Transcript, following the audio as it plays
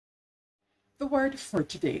The word for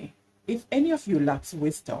today: if any of you lacks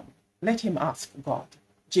wisdom, let him ask God.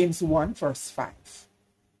 James 1 verse 5.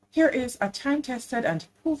 Here is a time-tested and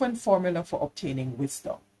proven formula for obtaining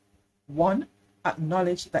wisdom. 1.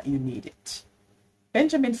 Acknowledge that you need it.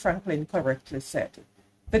 Benjamin Franklin correctly said,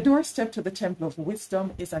 "The doorstep to the temple of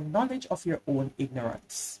wisdom is a knowledge of your own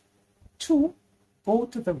ignorance." 2. Go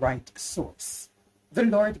to the right source. The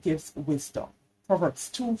Lord gives wisdom.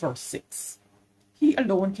 Proverbs 2 verse 6. He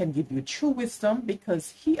alone can give you true wisdom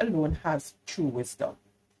because he alone has true wisdom.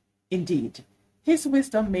 Indeed, his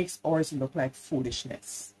wisdom makes ours look like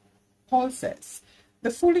foolishness. Paul says,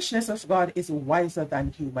 "The foolishness of God is wiser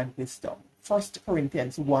than human wisdom." 1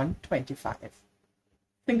 Corinthians 1:25.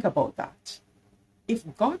 Think about that.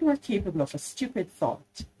 If God were capable of a stupid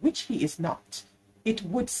thought, which he is not, it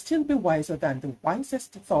would still be wiser than the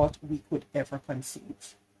wisest thought we could ever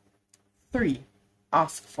conceive. 3.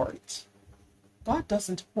 Ask for it. God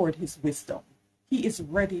doesn't hoard his wisdom. He is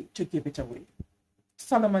ready to give it away.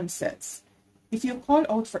 Solomon says, "If you call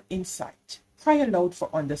out for insight, cry aloud for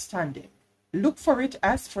understanding, look for it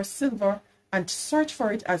as for silver, and search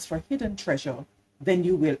for it as for hidden treasure, then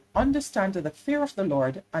you will understand the fear of the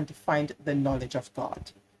Lord and find the knowledge of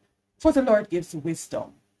God. For the Lord gives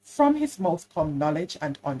wisdom. From his mouth come knowledge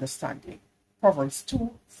and understanding." Proverbs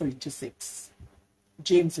 2, 3-6.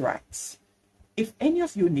 James writes, "If any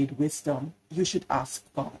of you need wisdom, you should ask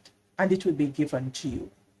God, and it will be given to you."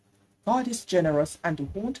 God is generous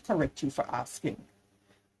and won't correct you for asking.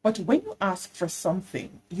 But when you ask for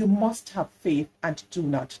something, you must have faith and do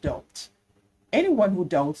not doubt. Anyone who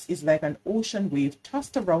doubts is like an ocean wave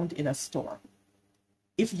tossed around in a storm.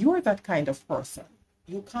 If you are that kind of person,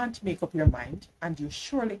 you can't make up your mind and you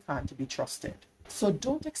surely can't be trusted. So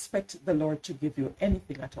don't expect the Lord to give you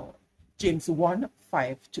anything at all. James 1,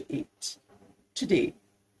 5-8. Today,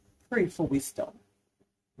 pray for wisdom.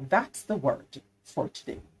 That's the word for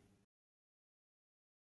today.